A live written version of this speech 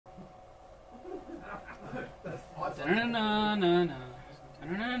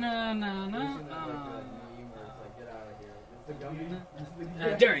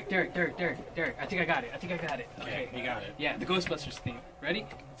Derek. I think I got it. Okay, you got it. Yeah, the Ghostbusters theme. Ready?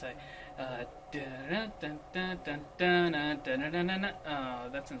 It's like,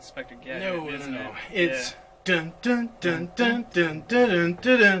 that's Inspector Gadget. No. It's dun dun dun dun dun dun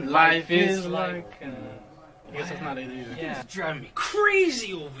dun dun. Life is like. I guess that's not it either. Yeah. It's driving me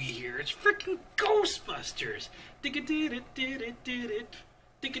crazy over here. It's freaking Ghostbusters.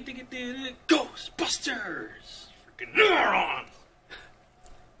 Ghostbusters. Freaking neurons.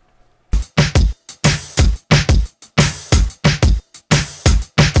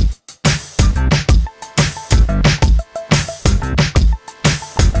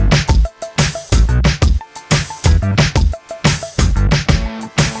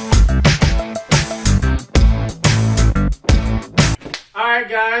 Alright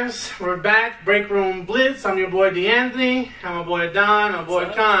guys, we're back. Break Room Blitz. I'm your boy DeAnthony. I'm my boy Don. My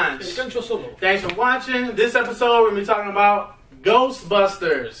boy Conch. Thanks for watching. This episode we're going to be talking about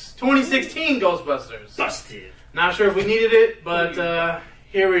Ghostbusters. 2016 Ghostbusters. Busted. Not sure if we needed it, but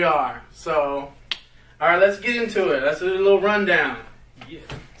here we are. So, alright, let's get into it. Let's do a little rundown. Yeah.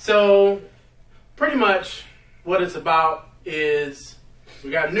 So, pretty much what it's about is we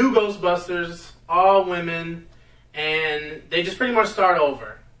got new Ghostbusters, all women, and they just pretty much start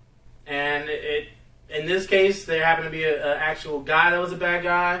over. And in this case, there happened to be an actual guy that was a bad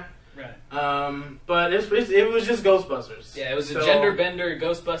guy. Right. But it was just Ghostbusters. Yeah, it was a gender bender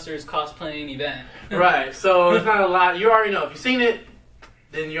Ghostbusters cosplaying event. Right. So it's not a lot. You already know. If you've seen it,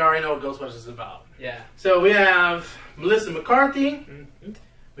 then you already know what Ghostbusters is about. Yeah. So we have Melissa McCarthy. Mm-hmm.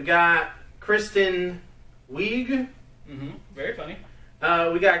 We got Kristen Wiig. Mm-hmm. Very funny.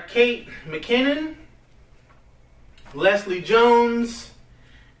 We got Kate McKinnon, Leslie Jones,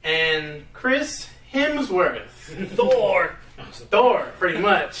 and Chris Hemsworth. Thor, pretty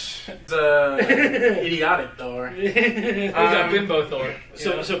much. It's idiotic Thor. He's a bimbo Thor.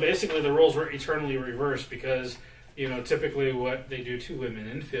 So basically the roles were eternally reversed because, you know, typically what they do to women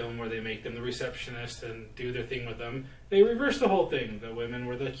in film where they make them the receptionist and do their thing with them, they reverse the whole thing. The women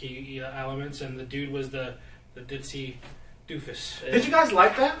were the key elements and the dude was the ditzy doofus. Did you guys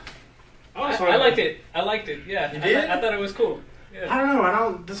like that? I liked it. Yeah. You did? I thought it was cool. Yeah. I don't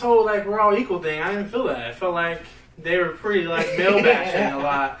know. This whole, like, we're all equal thing, I didn't feel that. I felt like they were pretty, like, male-bashing a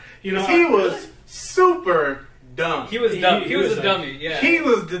lot. You know, he was super dumb. He was dumb. He was a dummy, yeah. He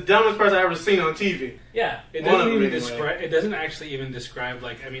was the dumbest person I've ever seen on TV. Yeah. It doesn't even describe. It doesn't actually even describe,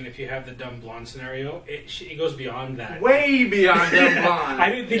 like, I mean, if you have the dumb blonde scenario, it goes beyond that. Way beyond dumb blonde. I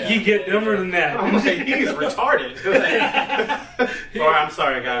didn't think he'd get dumber than that. I'm like, he's retarded. Or, I'm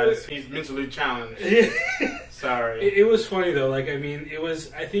sorry, guys. He's mentally challenged. Sorry. It was funny though. Like, I mean, it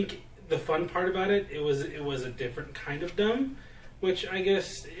was. I think the fun part about it was a different kind of dumb, which I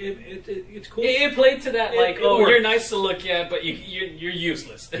guess it's cool. It played to that, like, oh, worked. you're nice to look at, but you're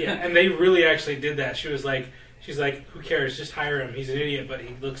useless. Yeah, and they really actually did that. She's like, who cares? Just hire him. He's an idiot, but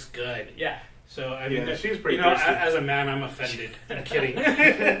he looks good. Yeah. So I mean, she was pretty. You know, thirsty. as a man, I'm offended. I'm kidding.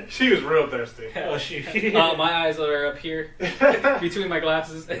 She was real thirsty. Oh, she. My eyes are up here between my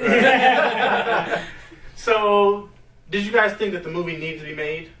glasses. So, did you guys think that the movie needed to be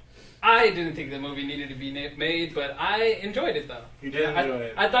made? I didn't think the movie needed to be made, but I enjoyed it though. You did enjoy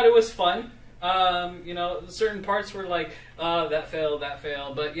it. I thought it was fun. You know, certain parts were like, that failed.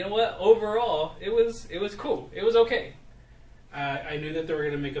 But you know what? Overall, it was cool. It was okay. I knew that they were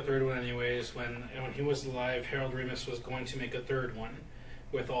going to make a third one anyways. When he was alive, Harold Ramis was going to make a third one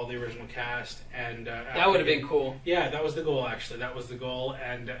with all the original cast, and that would have been cool. Yeah, that was the goal. Actually, that was the goal.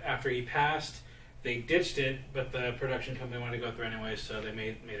 And after he passed, they ditched it, but the production company wanted to go through anyways, so they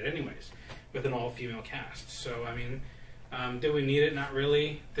made it anyways with an all-female cast. So I mean, did we need it? Not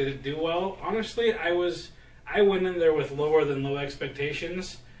really. Did it do well? Honestly, I went in there with lower than low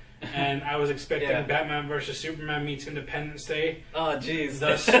expectations. And I was expecting Batman vs. Superman meets Independence Day. Oh, jeez.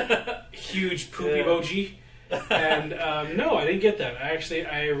 Thus, huge poop emoji. And no, I didn't get that.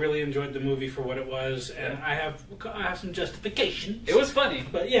 I really enjoyed the movie for what it was, and I have some justifications. It was funny,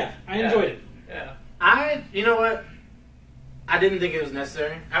 but yeah, I enjoyed it. Yeah. You know what? I didn't think it was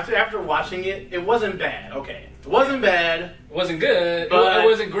necessary. After watching it, it wasn't bad. Okay, it wasn't bad. It wasn't good. But it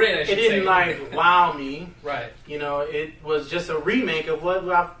wasn't great. I should say. It didn't like wow me. Right. You know, it was just a remake of what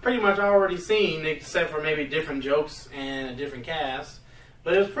I've pretty much already seen, except for maybe different jokes and a different cast.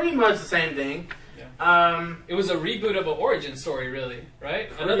 But it was pretty much the same thing. Yeah. It was a reboot of an origin story, really, right?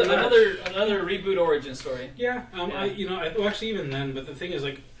 Another reboot origin story. Yeah. Well, actually, even then. But the thing is,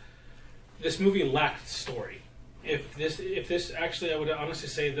 like, this movie lacked story. If this actually, I would honestly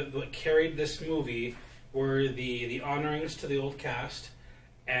say that what carried this movie were the honorings to the old cast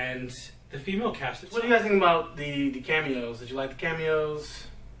and the female cast itself. What do you guys think about the cameos? Did you like the cameos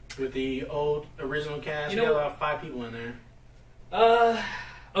with the old original cast? You got about 5 people in there.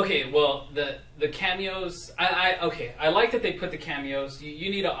 Okay, well, the cameos, I like that they put the cameos. You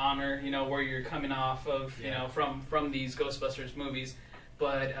need to honor, where you're coming off of, from these Ghostbusters movies.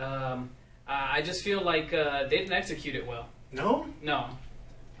 But I just feel like they didn't execute it well. No? No.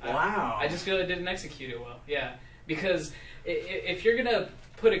 Wow. I just feel it didn't execute it well, yeah. Because if you're going to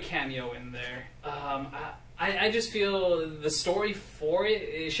put a cameo in there, I just feel the story for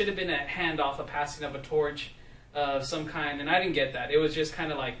it should have been a handoff, a passing of a torch of some kind, and I didn't get that. It was just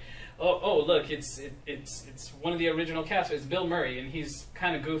kind of like, oh, look, it's one of the original cast. It's Bill Murray, and he's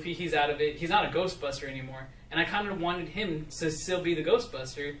kind of goofy. He's out of it. He's not a Ghostbuster anymore, and I kind of wanted him to still be the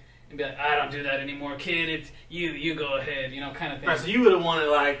Ghostbuster and be like, I don't do that anymore, kid. It's you go ahead, kind of thing. Right, so you would have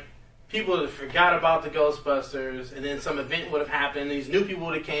wanted people that forgot about the Ghostbusters, and then some event would have happened. These new people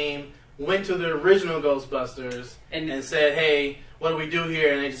would have came, went to the original Ghostbusters, and said, "Hey, what do we do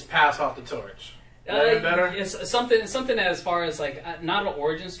here?" And they just pass off the torch. Better? It's something as far as not an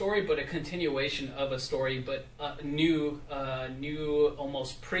origin story, but a continuation of a story, but new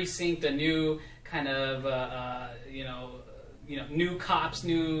almost precinct, a new kind of new cops,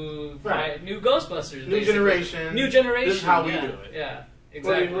 new Ghostbusters, new generation. This is how we do it. Yeah,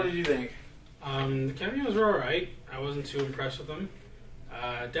 exactly. What did you think? The cameos were alright. I wasn't too impressed with them.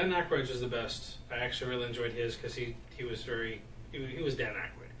 Dan Aykroyd was the best. I actually really enjoyed his because he was Dan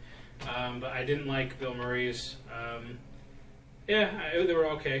Aykroyd. But I didn't like Bill Murray's. They were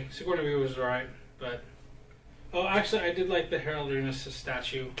okay. Sigourney Weaver was alright, but actually, I did like the Harold Ramis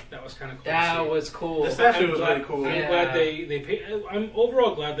statue. That was kind of cool. That was cool. The statue was really cool. I'm glad they paid. I'm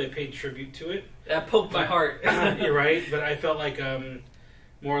overall glad they paid tribute to it. That poked my heart. You're right, but I felt like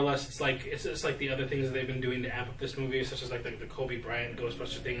more or less it's like the other things that they've been doing to amp up this movie, such as like the Kobe Bryant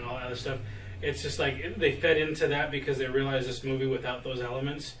Ghostbuster thing and all that other stuff. It's just like they fed into that because they realized this movie without those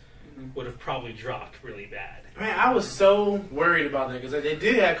elements would have probably dropped really bad. Man, I was so worried about that because they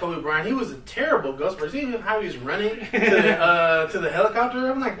did have Kobe Bryant. He was a terrible Ghostbuster. See how he was running to the helicopter?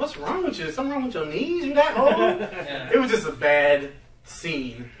 I'm like, what's wrong with you? Something wrong with your knees? You that old? Yeah. It was just a bad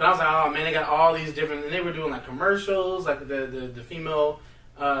scene. But I was like, oh man, they got all these different, and they were doing like commercials, like the female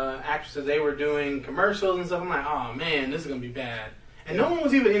actresses, they were doing commercials and stuff. I'm like, oh man, this is gonna be bad. And no one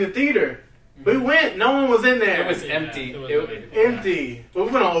was even in the theater. We went, no one was in there. It was empty. It was empty. Well,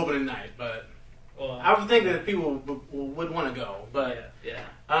 we went on opening night, but I would think that people would want to go. But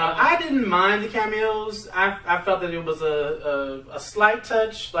I didn't mind the cameos. I felt that it was a slight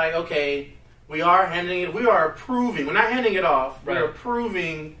touch. Like, okay, we are approving. We're not handing it off. We're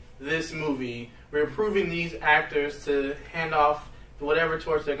approving this movie. We're approving these actors to hand off whatever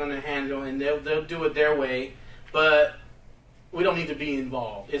torch they're going to handle, and they'll do it their way. But we don't need to be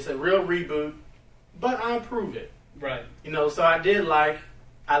involved. It's a real reboot, but I approve it. Right. So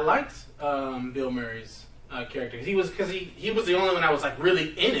I liked Bill Murray's character. He was the only one that was like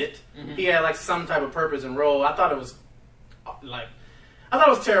really in it. Mm-hmm. He had like some type of purpose and role. I thought it was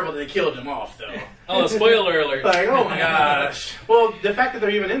terrible that they killed him off though. Oh, spoiler alert. Like, oh my gosh. Well, the fact that they're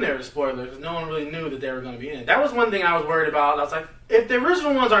even in there is spoilers because no one really knew that they were going to be in it. That was one thing I was worried about. I was like, if the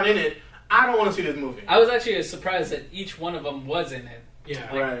original ones aren't in it, I don't want to see this movie. I was actually surprised that each one of them was in it.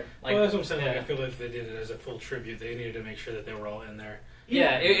 Yeah, right. Well, that's what I'm saying. Like, I feel like if they did it as a full tribute, they needed to make sure that they were all in there.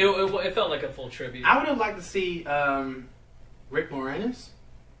 Yeah, it felt like a full tribute. I would have liked to see Rick Moranis.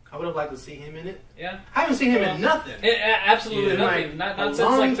 I would have liked to see him in it. Yeah, I haven't seen him in nothing. Absolutely nothing. Not since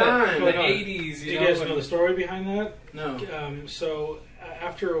like the 80s. Do you guys know the story behind that? No. So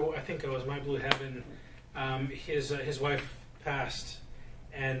after I think it was My Blue Heaven, his wife passed.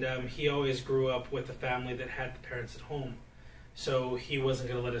 And he always grew up with a family that had parents at home. So he wasn't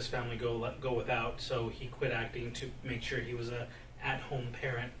going to let his family go without. So he quit acting to make sure he was a at-home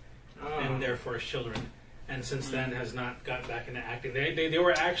parent and there for his children. And since then has not got back into acting. They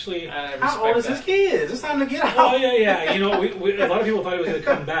were actually... How old is his kids? It's time to get out. Oh, yeah. A lot of people thought he was going to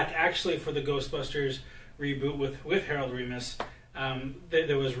come back. Actually, for the Ghostbusters reboot with Harold Ramis,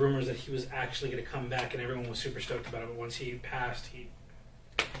 there was rumors that he was actually going to come back, and everyone was super stoked about it. But once he passed, he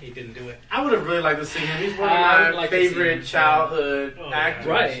didn't do it. I would have really liked to see him. He's one of my favorite childhood actors.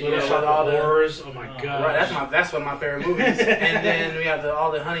 Right. All the horrors. Oh my god. Right. That's one of my favorite movies. And then we have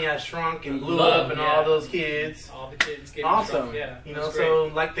all the Honey I Shrunk and Blew Up and all those kids. All the kids getting awesome. Shrunk. Yeah.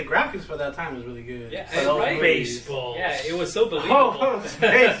 So like the graphics for that time was really good. Yeah. Spaceballs. Yeah, it was so believable.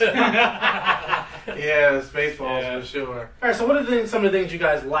 Spaceballs for sure. All right. So what are some of the things you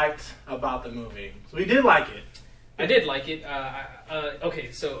guys liked about the movie? So we did like it. I did like it.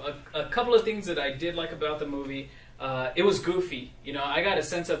 Okay, so a couple of things that I did like about the movie. It was goofy. You know, I got a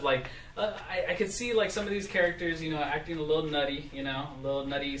sense of like I could see like some of these characters, you know, acting a little nutty. You know, a little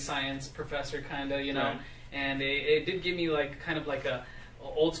nutty science professor kind of. You know, Right. and it did give me like kind of like a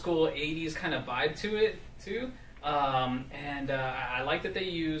old school '80s kind of vibe to it too. And I like that they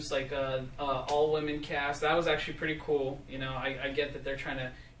used like a all women cast. That was actually pretty cool. You know, I get that they're trying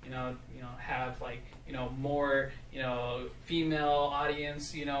to have like more female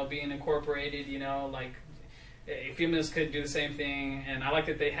audience being incorporated. Like females could do the same thing, and I like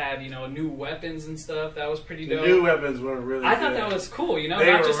that they had new weapons and stuff. That was pretty dope. The new weapons were really. I thought that was cool. They Not were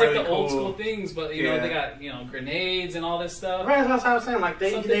just really like the old cool. school things, but they got grenades and all this stuff. Right, that's what I was saying. Like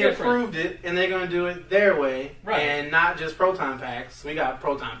they Something different. approved it, and they're going to do it their way, Right. and not just proton packs. We got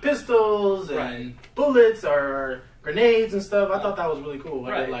proton pistols and Right. bullets or grenades and stuff. I thought that was really cool.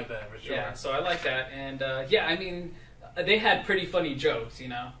 I Right. did like that for sure. Yeah, so I like that, and I mean, they had pretty funny jokes,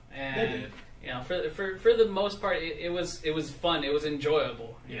 and They did. for the most part, it was fun. It was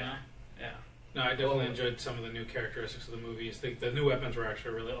enjoyable. Yeah. Yeah. No, I definitely enjoyed some of the new characteristics of the movies. The new weapons were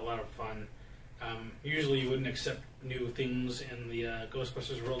actually really a lot of fun. Usually you wouldn't accept new things in the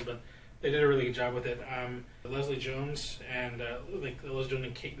Ghostbusters world, but they did a really good job with it. Leslie Jones and Leslie Jones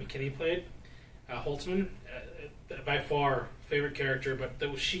and Kate McKinney played Holtzman. By far favorite character,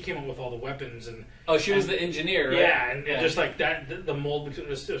 but she came up with all the weapons and. Oh, she was the engineer, right? Yeah, and just like that, the mold between it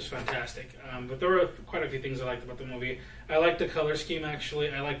was fantastic. But there were quite a few things I liked about the movie. I liked the color scheme,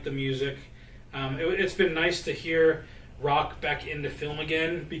 actually. I liked the music. It's been nice to hear rock back into film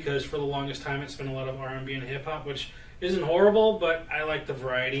again, because for the longest time it's been a lot of R&B and hip-hop, which isn't horrible, but I like the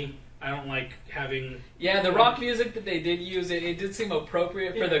variety. I don't like having... Yeah, the rock music that they did use, it did seem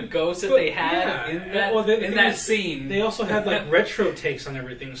appropriate for the ghosts that they had in that scene. They also had like retro takes on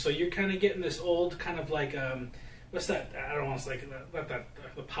everything, so you're kind of getting this old kind of like... what's that? I don't want to say not that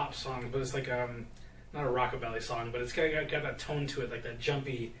the pop song, but it's like not a rockabilly song, but it's got that tone to it, like that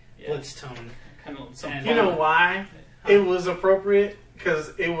jumpy blitz tone. Kind of some You know why it was appropriate?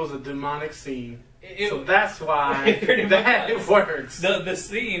 Because it was a demonic scene. So that's why it works. The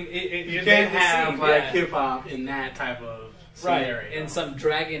scene, You can't have hip hop in that type of scenario. and some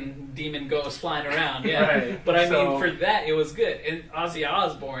dragon demon ghost flying around. Yeah, Right. But I So- mean, for that it was good. And Ozzy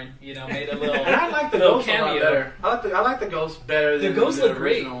Osbourne, made a little. And I like the little ghost a lot cameo. better. I like the ghost better than ghosts the look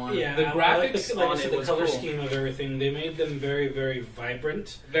great. original one. Yeah, The I like graphics like I on said, it the was color cool. scheme of everything. They made them very, very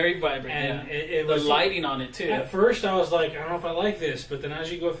vibrant. Very vibrant. And yeah. it The was lighting on it too. At first, I was like, I don't know if I like this, but then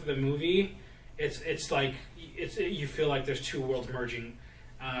as you go through the movie, it's like you feel like there's two worlds merging,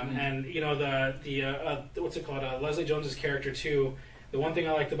 and the what's it called? Leslie Jones's character too. The one thing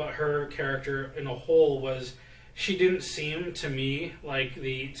I liked about her character in a whole was she didn't seem to me like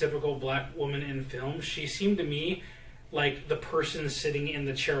the typical black woman in film. She seemed to me like the person sitting in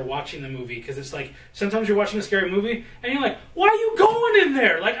the chair watching the movie, because it's like sometimes you're watching a scary movie and you're like, why are you going in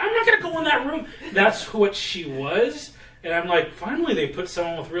there? Like, I'm not gonna go in that room. That's what she was. And I'm like, finally they put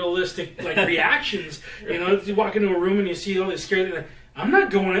someone with realistic like reactions. You walk into a room and you see all this scary thing. I'm not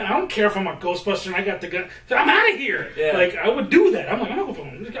going in. I don't care if I'm a Ghostbuster and I got the gun. I'm out of here. Yeah. Like, I would do that. I'm like, I'm not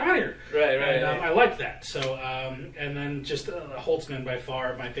going to get out of here. Right. And, I like that. So, and then just Holtzman, by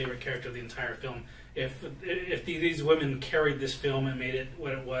far my favorite character of the entire film. If these women carried this film and made it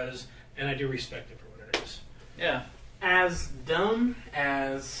what it was, and I do respect it for what it is. Yeah. As dumb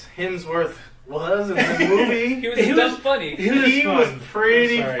as Hemsworth was in the movie, He was dumb funny. he was fun.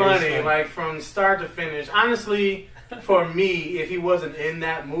 pretty I'm sorry, he was funny, fun. like from start to finish. Honestly, for me, if he wasn't in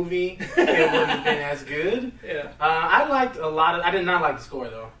that movie, it wouldn't have been as good. Yeah. I liked a lot of. I did not like the score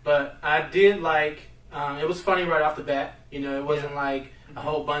though, but I did like. It was funny right off the bat. It wasn't like a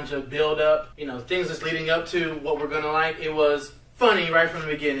whole bunch of build up. Things that's leading up to what we're gonna like. It was funny right from the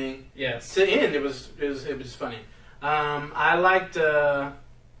beginning Yes. to end. It was funny. I liked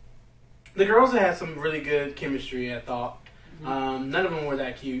the girls that had some really good chemistry. I thought none of them were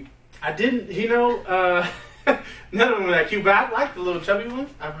that cute. I didn't, none of them were that cute. But I liked the little chubby one.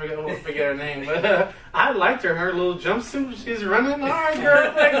 I forget her name, but I liked her. Her little jumpsuit. She's running. All right,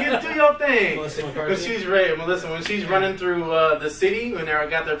 girl, get do your thing. Melissa When McCarthy. she's ready, Melissa, when she's running through the city, when they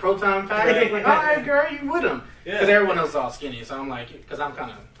got their proton pack, Right. I'm like, all right, girl, you with them? Yeah. Because everyone else is all skinny, so I'm like, because I'm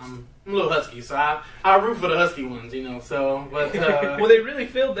a little husky, so I root for the husky ones, So, but Well, they really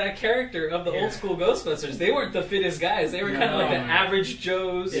filled that character of the Yeah. old school Ghostbusters. They weren't the fittest guys. They were kind of like the No. average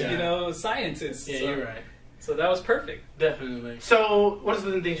Joes, Yeah. scientists. yeah, so, you're right, So that was perfect. definitely. So, what are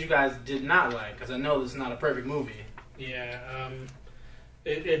some things you guys did not like? Because I know this is not a perfect movie. Yeah,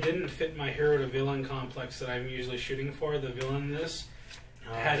 it didn't fit my hero to villain complex that I'm usually shooting for. The villain in this,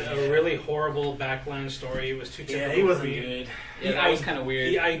 had a really horrible backland story. It was too typical. Yeah, he wasn't for me. good. Yeah, that was kind of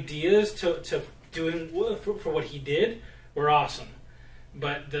weird. The ideas to doing for what he did were awesome,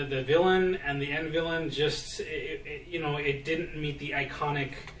 but the villain and the end villain just it didn't meet the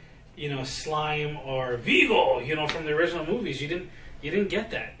iconic Slime or Vigo from the original movies. You didn't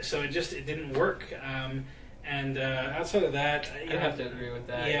get that, so it didn't work. And outside of that, I have to agree with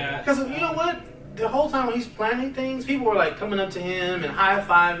that. Yeah, Because you know what? The whole time when he's planning things, people were like coming up to him and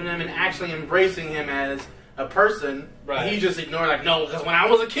high-fiving him and actually embracing him as a person. Right. He just ignored, like, no, because when I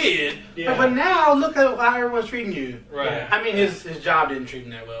was a kid. Yeah. But now, look at how everyone's treating you. Right. Yeah. I mean, his job didn't treat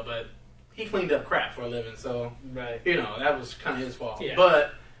him that well, but he cleaned up crap for a living, so, Right. that was kind of his fault. Yeah.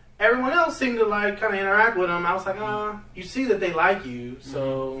 But everyone else seemed to, like, kind of interact with him. I was like, you see that they like you,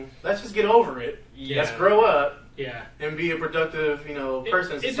 so let's just get over it. Yeah. Let's grow up. Yeah. And be a productive,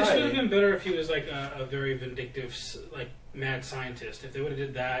 person in It just society. would have been better if he was like a very vindictive, like mad scientist. If they would have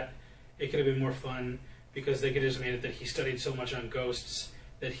did that, it could have been more fun because they could have just made it that he studied so much on ghosts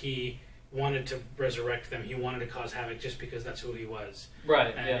that he wanted to resurrect them. He wanted to cause havoc just because that's who he was.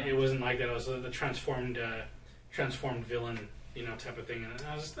 Right. And Yeah. it wasn't like that. It was the transformed villain, type of thing. And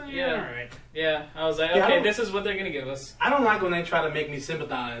I was just all right. Yeah. I was like, Yeah, okay, this is what they're gonna give us. I don't like when they try to make me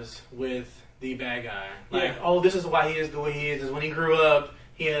sympathize with the bad guy. Like, Yeah. oh, this is why he is the way he is when he grew up,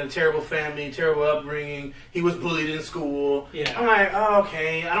 he had a terrible family, terrible upbringing, he was bullied in school. Yeah. I'm like, oh,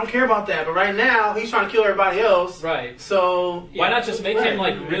 okay, I don't care about that. But right now, he's trying to kill everybody else. Right. So, Why not just make him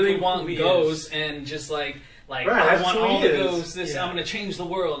like Make really him want who he ghosts is. and just like Right, I that's want who he all the is. ghosts. Yeah. I'm gonna change the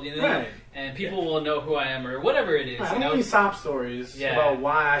world, Right. and people will know who I am or whatever it is. I don't want any sob stories Yeah. about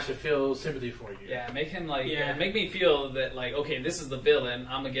why I should feel sympathy for you. Yeah, make him Yeah. make me feel that okay, this is the villain.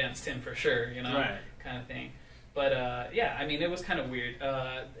 I'm against him for sure, Right. kind of thing. But yeah, I mean, it was kind of weird.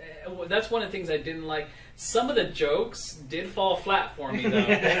 That's one of the things I didn't like. Some of the jokes did fall flat for me, though.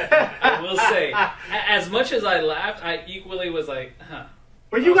 I will say, as much as I laughed, I equally was like, huh.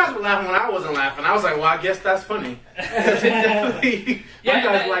 Well, you guys were laughing when I wasn't laughing. I was like, well, I guess that's funny. Definitely, Yeah, you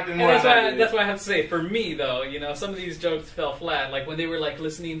guys liked it more and than I did. that's why I have to say, for me though, some of these jokes fell flat. Like when they were like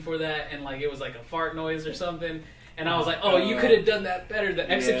listening for that, and like it was like a fart noise or something, and I was like, oh, you could have done that better. The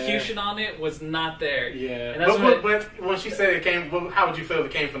execution on it was not there. Yeah, and that's but when she said it came, how would you feel if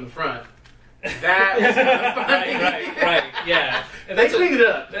it came from the front? That was kind of funny. right, yeah. And They that's cleaned it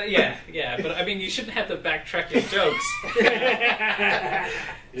up. yeah. But I mean, you shouldn't have to backtrack your jokes. Yeah.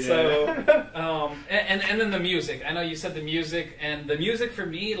 So, and then the music. I know you said the music, and the music for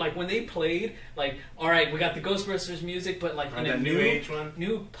me, like when they played, like, all right, we got the Ghostbusters music, but like in a that new age one,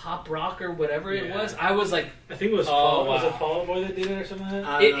 new pop rock or whatever it Yeah. was, I was like, I think it was was it Fall Out Boy that did it or something like that?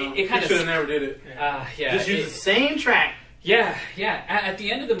 I don't know. It kind of should have never did it. yeah, Just use the same track. Yeah. At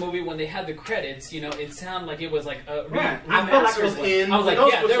the end of the movie, when they had the credits, it sounded like it was like a Right. I felt like it was in I was the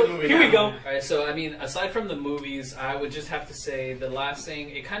like, Ghostbusters movie here we now. go. All right, so I mean, aside from the movies, I would just have to say the last thing.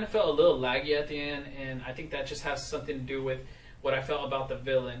 It kind of felt a little laggy at the end, and I think that just has something to do with what I felt about the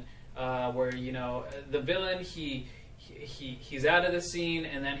villain, where the villain he's out of the scene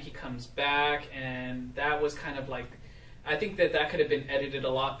and then he comes back, and that was kind of like, I think that could have been edited a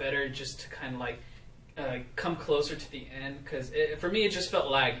lot better, just to kind of like. Come closer to the end, because for me it just felt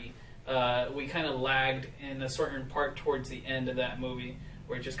laggy. We kind of lagged in a certain part towards the end of that movie,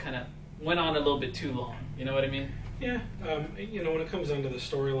 where it just kind of went on a little bit too long. You know what I mean? Yeah. When it comes down to the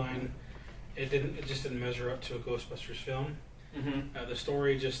storyline, it just didn't measure up to a Ghostbusters film. Mm-hmm. The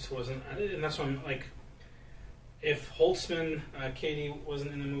story just wasn't, and that's why I'm like, if Holtzman, Katie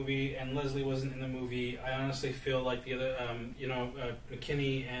wasn't in the movie and Leslie wasn't in the movie, I honestly feel like the other,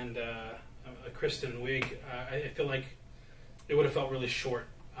 McKinney and Kristen Wiig, I feel like it would have felt really short.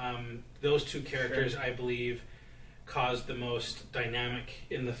 Those two characters, I believe, caused the most dynamic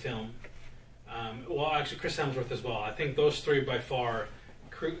in the film. Well, actually, Chris Hemsworth as well. I think those three by far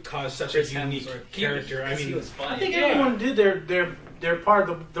caused such a unique character. He was funny. I think everyone did their part.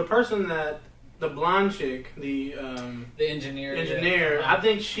 The person that the blonde chick, the engineer. I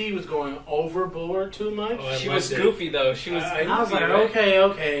think she was going overboard too much. Oh, She was goofy though. She was. I was like, right?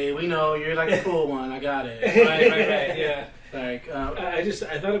 okay, we know you're like the cool one. I got it. right, yeah. Like,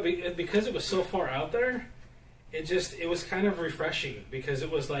 I thought because it was so far out there, it was kind of refreshing, because it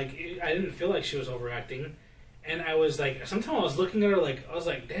was like, I didn't feel like she was overacting, and I was like, sometimes I was looking at her like, I was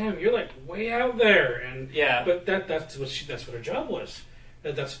like, damn, you're like way out there, and Yeah. but that's what her job was.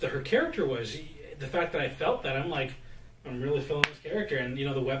 That's what her character was. The fact that I felt that, I'm like, I'm really feeling this character, and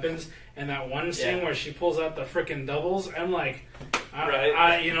the weapons, and that one scene where she pulls out the frickin' doubles, I'm like,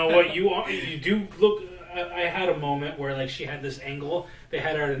 what you do look. I had a moment where like she had this angle. They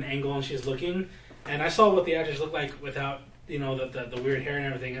had her at an angle, and she's looking, and I saw what the actors looked like without you know, the weird hair and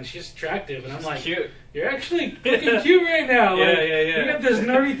everything, and she's attractive, and I'm like, cute. You're actually looking cute right now. Like, you got this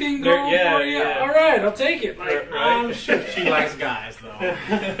nerdy thing going for you. All right, I'll take it. Like, I'm sure she likes guys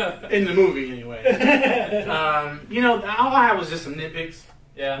though. In the movie, anyway. You know, all I had was just some nitpicks.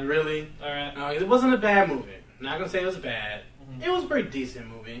 Yeah. Really. All right. It wasn't a bad movie. I'm not gonna say it was bad. It was a pretty decent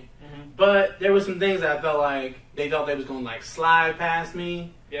movie. But there were some things that I felt like they thought they was gonna like slide past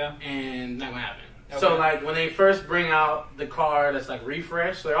me. Yeah. And not gonna happen. Okay. So like when they first bring out the car that's like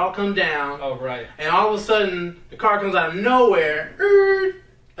refreshed, so they all come down. Oh right. And all of a sudden the car comes out of nowhere.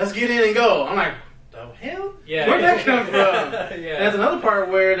 Let's get in and go. I'm like, the hell? Yeah. Where'd that come from? Yeah. And there's another part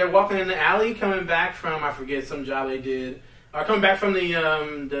where they're walking in the alley, coming back from I forget some job they did. Or coming back from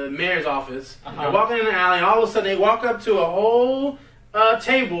the mayor's office. They're walking in the alley, and all of a sudden they walk up to a whole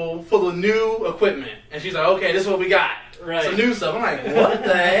table full of new equipment. And she's like, okay, this is what we got. Right. Some new stuff. I'm like, what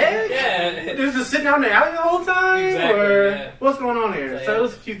the heck? Yeah. They're just sitting out in the alley the whole time? Exactly, Or yeah. what's going on here? So, So there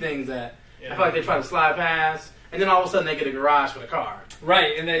was a few things that I Yeah. feel like they try to slide past. And then all of a sudden they get a garage for the car.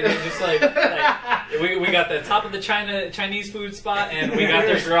 Right, and they're just like we got the top of the Chinese food spot, and we got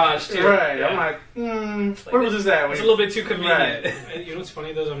their garage too. Right. Yeah. I'm like, where was this at? It's a little bit too convenient. Right. And you know what's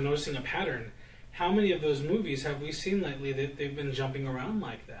funny though? Is I'm noticing a pattern. How many of those movies have we seen lately that they've been jumping around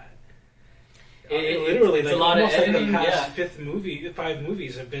like that? Literally, it's like a lot of almost like editing. the past Yeah. 5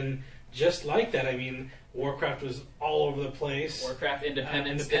 movies have been just like that. I mean, Warcraft was all over the place. Warcraft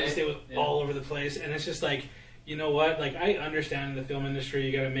Independence Day was Yeah. all over the place, and it's just like, you know what? Like, I understand in the film industry,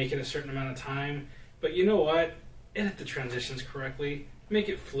 you got to make it a certain amount of time, but you know what? Edit the transitions correctly, make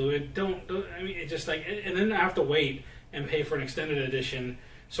it fluid. Don't. I mean, it just like, and then I have to wait and pay for an extended edition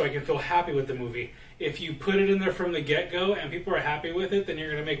so I can feel happy with the movie. If you put it in there from the get-go and people are happy with it, then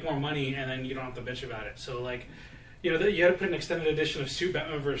you're going to make more money, and then you don't have to bitch about it. So, like, you know, you got to put an extended edition of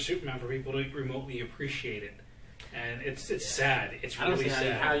Batman vs Superman for people to remotely appreciate it. And it's sad. It's I don't really see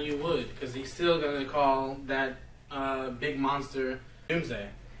sad. how you would, because he's still going to call that big monster Doomsday.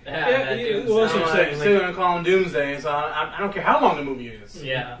 Yeah, well, that's what I'm saying. He's still going to call him Doomsday, so I don't care how long the movie is.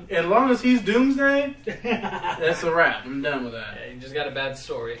 Yeah. As long as he's Doomsday, that's a wrap. I'm done with that. Yeah, you just got a bad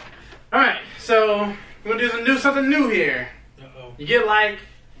story. Alright, so we're going to do something new here. Uh-oh. You get like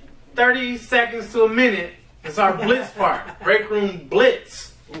 30 seconds to a minute. It's our Blitz part. Break room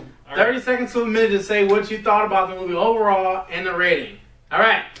Blitz. Ooh, 30 seconds to a minute to say what you thought about the movie overall and the rating.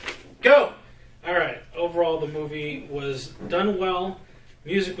 Alright, go! Alright, overall the movie was done well.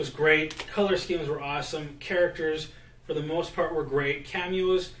 Music was great. Color schemes were awesome. Characters, for the most part, were great.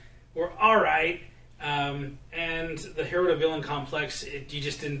 Cameos were alright. And the hero to villain complex, you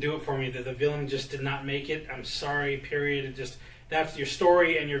just didn't do it for me. The villain just did not make it. I'm sorry, period. It just, that's your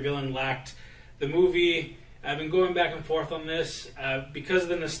story and your villain lacked. The movie, I've been going back and forth on this because of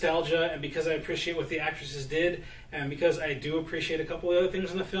the nostalgia and because I appreciate what the actresses did and because I do appreciate a couple of other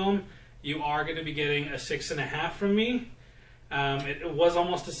things in the film. You are going to be getting a 6.5 from me. It was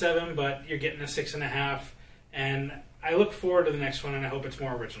almost a 7, but you're getting a 6.5. And I look forward to the next one, and I hope it's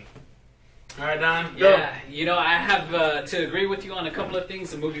more original. All right, Don, go. Yeah, you know, I have to agree with you on a couple of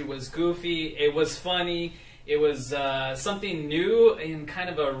things. The movie was goofy. It was funny. It was something new in kind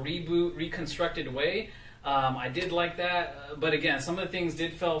of a reboot, reconstructed way. I did like that. But again, some of the things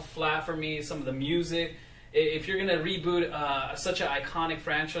did fall flat for me. Some of the music. If you're going to reboot such an iconic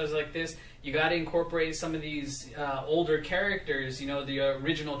franchise like this, you got to incorporate some of these older characters, you know, the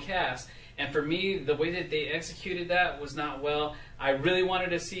original cast. And for me, the way that they executed that was not well. I really wanted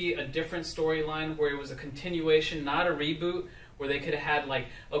to see a different storyline where it was a continuation, not a reboot, where they could have had like,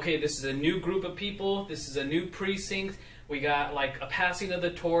 okay, this is a new group of people, this is a new precinct, we got like a passing of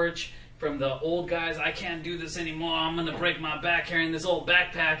the torch from the old guys, I can't do this anymore, I'm going to break my back carrying this old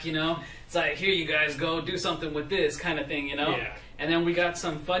backpack, you know. It's like, here you guys go, do something with this kind of thing, you know. Yeah. And then we got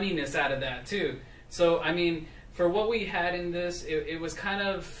some funniness out of that too. So, I mean, for what we had in this, it was kind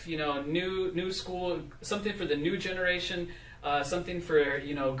of, you know, new school, something for the new generation, something for,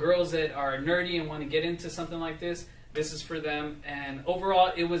 you know, girls that are nerdy and want to get into something like this. This is for them. And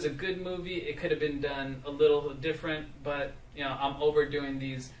overall, it was a good movie. It could have been done a little different, but, you know, I'm overdoing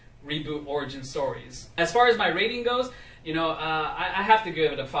these reboot origin stories. As far as my rating goes, you know, I have to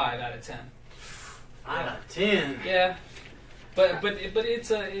give it a 5 out of 10. 5 out of 10. Yeah. But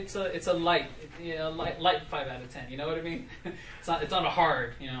it's a light, you know, light 5 out of 10. You know what I mean? It's not a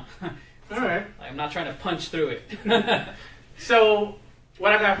hard, you know. All right. I'm not trying to punch through it. So,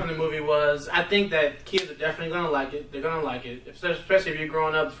 what I got from the movie was, I think that kids are definitely going to like it. They're going to like it. Especially if you're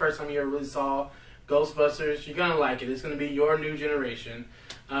growing up, the first time you ever really saw Ghostbusters, you're going to like it. It's going to be your new generation.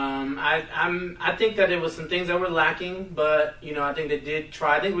 I think that it was some things that were lacking, but you know, I think they did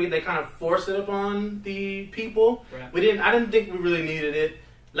try. I think they kind of forced it upon the people. Right. I didn't think we really needed it.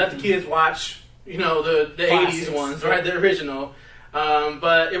 Let the kids watch, you know, the Classics. 80s ones, right? The original.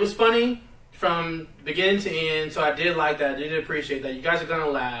 But it was funny from beginning to end, so I did like that. I did appreciate that. You guys are gonna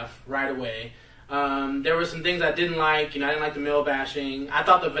laugh right away. There were some things I didn't like. You know, I didn't like the male bashing. I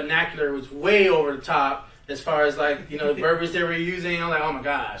thought the vernacular was way over the top as far as like, you know, the verbiage they were using. I'm like, oh my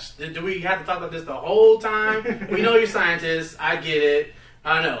gosh, do we have to talk about this the whole time? We know you're scientists. I get it.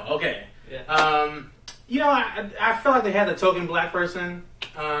 I know. Okay. Yeah. You know, I felt like they had the token black person.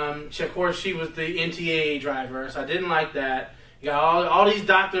 Of course, she was the NTA driver, so I didn't like that. You got all these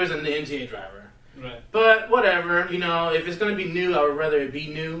doctors and the NTA driver. Right. But whatever, you know, if it's going to be new, I would rather it be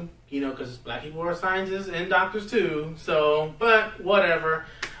new, you know, because black people are scientists and doctors too. So, but whatever.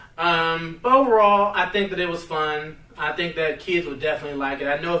 But overall, I think that it was fun. I think that kids would definitely like it.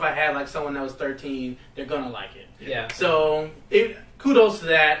 I know if I had like someone that was 13, they're going to like it. Yeah. So, kudos to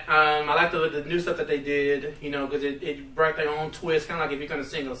that. I like the new stuff that they did, you know, because it brought their own twist. Kind of like if you're going to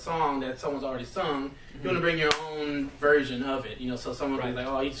sing a song that someone's already sung, you want to bring your own version of it, you know, so someone will be like,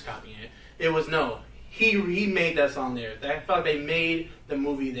 oh, he's copying it. It was no. He made that song theirs. I felt like they made the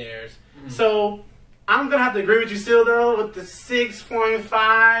movie theirs. Mm-hmm. So, I'm going to have to agree with you still, though, with the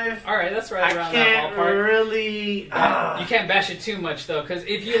 6.5. All right, that's right around that can't ballpark. really... You can't bash it too much, though, because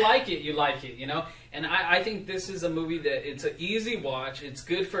if you like it, you know? And I think this is a movie that it's an easy watch. It's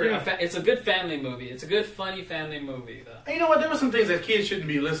good for it's a good family movie. It's a good, funny family movie, though. And you know what? There were some things that kids shouldn't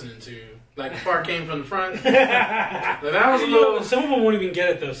be listening to. Like, fart came from the front. That was a little... Some of them won't even get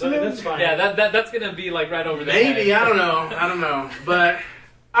it, though, so that's fine. Yeah, that's going to be, like, right over there. Maybe, I don't know. But...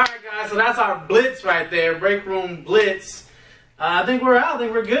 Alright guys, so that's our blitz right there, break room blitz. I think we're out, I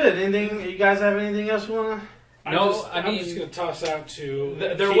think we're good. Anything, you guys have anything else you want to... I'm just going to toss out to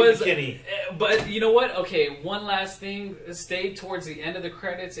there was Kenny. But you know what? Okay, one last thing. Stay towards the end of the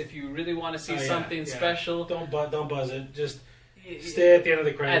credits if you really want to see something special. Don't buzz it. Just stay at the end of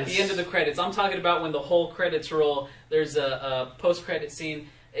the credits. At the end of the credits. I'm talking about when the whole credits roll. There's a post-credit scene.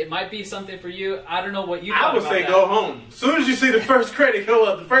 It might be something for you. I don't know what you thought I would say go home. As soon as you see the first credit go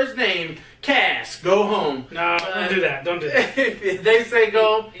up, the first name, cast, go home. No, don't do that. Don't do that. If they say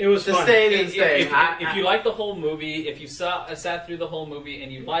go, it was fun. Stay, then stay. If you like the whole movie, if you sat through the whole movie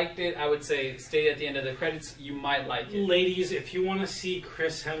and you liked it, I would say stay at the end of the credits. You might like it. Ladies, if you want to see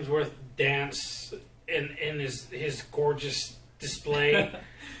Chris Hemsworth dance in his gorgeous display...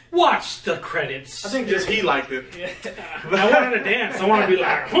 Watch the credits. I think just he liked it. I wanted to dance. I want to be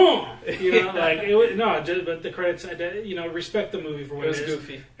like, huh? You know, like but the credits. You know, respect the movie for what it is. It was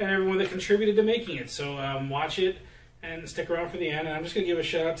goofy, and everyone that contributed to making it. So watch it and stick around for the end. And I'm just gonna give a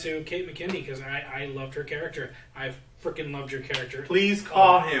shout out to Kate McKinney because I loved her character. I freaking loved your character. Please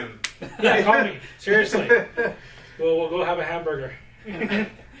call him. Yeah, call me. Seriously. We'll go have a hamburger.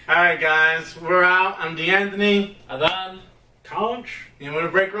 All right, guys, we're out. I'm DeAnthony. Adan. Conch. And we're the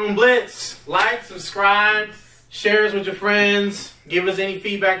Break Room Blitz. Like, subscribe, share us with your friends. Give us any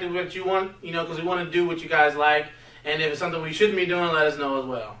feedback to what you want, you know, because we want to do what you guys like. And if it's something we shouldn't be doing, let us know as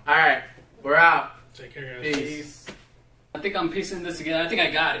well. All right, we're out. Take care, guys. Peace. I think I'm piecing this together. I think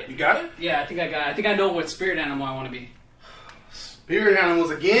I got it. You got it? Yeah, I think I got it. I think I know what spirit animal I want to be. Spirit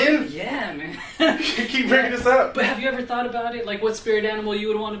animals again? Yeah, man. You keep bringing this up. But have you ever thought about it? Like, what spirit animal you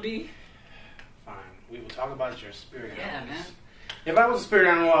would want to be? Fine. We will talk about your spirit animals. Yeah, man. If I was a spirit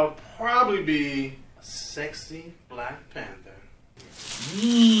animal, I would probably be a sexy Black Panther.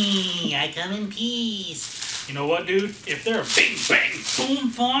 I come in peace. You know what, dude? If they're a big bang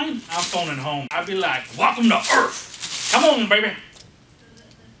boom fine, I'm phoning home. I'd be like, welcome to Earth. Come on, baby.